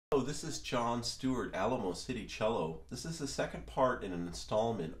Hello, this is John Stewart, Alamo City Cello. This is the second part in an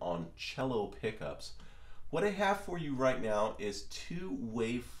installment on cello pickups. What I have for you right now is two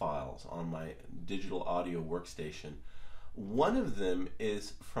WAV files on my digital audio workstation. One of them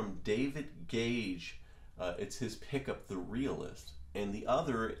is from David Gage. It's his pickup, the Realist, and the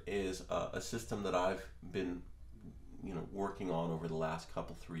other is a system that I've been working on over the last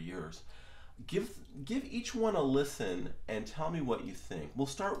 3 years. Give each one a listen and tell me what you think. We'll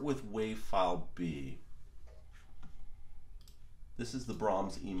start with wave file B. This is the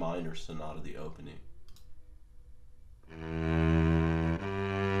Brahms E minor sonata, the opening.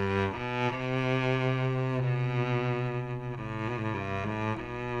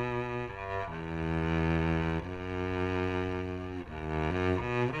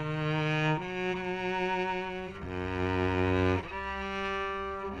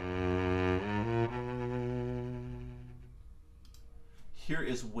 Here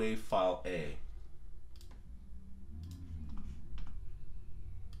is wave file A.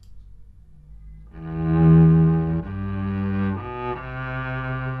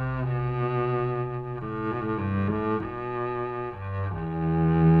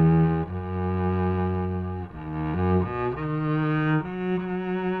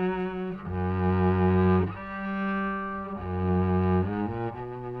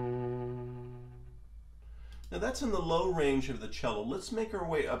 Now that's in the low range of the cello. Let's make our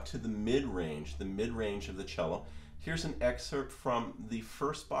way up to the mid-range of the cello. Here's an excerpt from the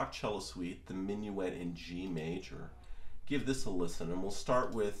first Bach cello suite, the Minuet in G major. Give this a listen, and we'll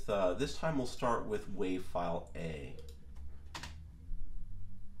start with, this time we'll start with wave file A.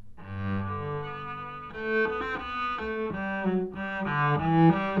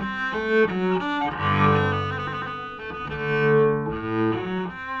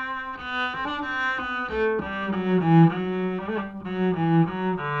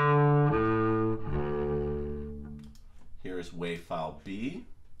 Here is wave file B.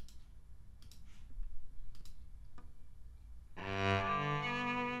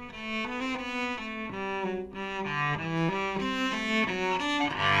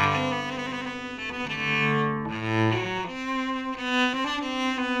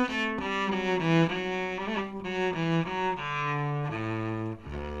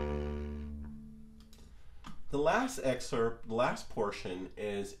 The last excerpt, the last portion,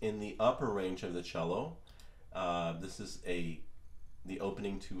 is in the upper range of the cello. This is the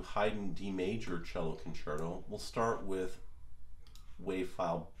opening to Haydn D major cello concerto. We'll start with wave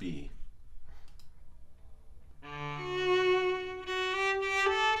file B.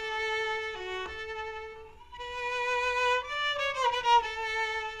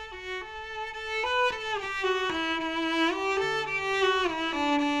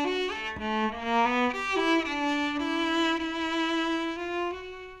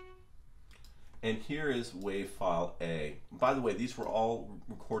 And here is wave file A. By the way, these were all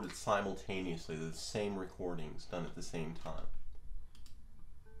recorded simultaneously. They're the same recordings done at the same time.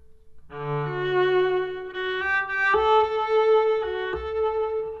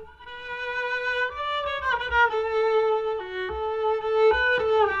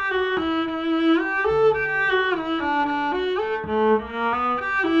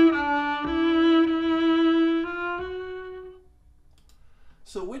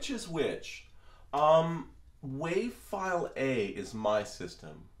 So which is which? Wave file A is my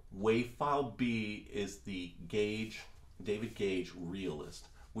system. Wave file B is the David Gage Realist,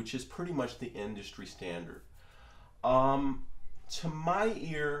 which is pretty much the industry standard. To my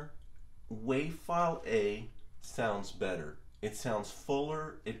ear, wave file A sounds better. It sounds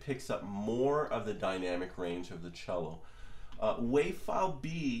fuller. It picks up more of the dynamic range of the cello. Wave file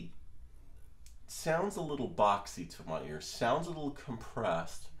B sounds a little boxy to my ear. Sounds a little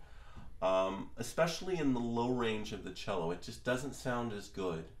compressed. Especially in the low range of the cello. It just doesn't sound as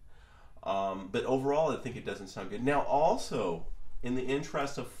good. But overall, I think it doesn't sound good. Now also, in the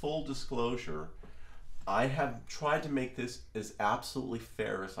interest of full disclosure, I have tried to make this as absolutely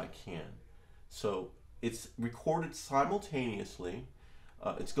fair as I can. So it's recorded simultaneously.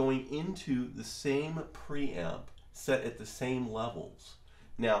 It's going into the same preamp, set at the same levels.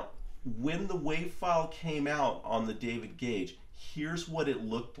 Now, when the wave file came out on the David Gage, here's what it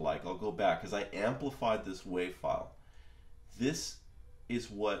looked like. I'll go back because I amplified this wave file. This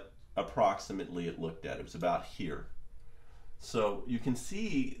is what approximately it looked at. It was about here. So you can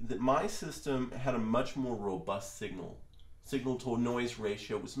see that my system had a much more robust signal. Signal to noise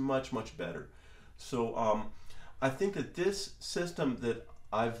ratio was much, much better. So I think that this system that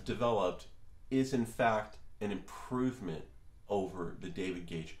I've developed is in fact an improvement over the David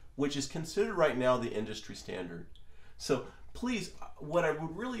Gage, which is considered right now the industry standard. So please, what I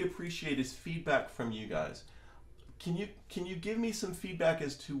would really appreciate is feedback from you guys. Can you give me some feedback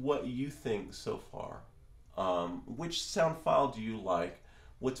as to what you think so far? Which sound file do you like?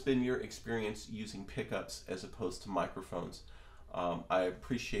 What's been your experience using pickups as opposed to microphones? I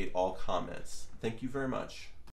appreciate all comments. Thank you very much.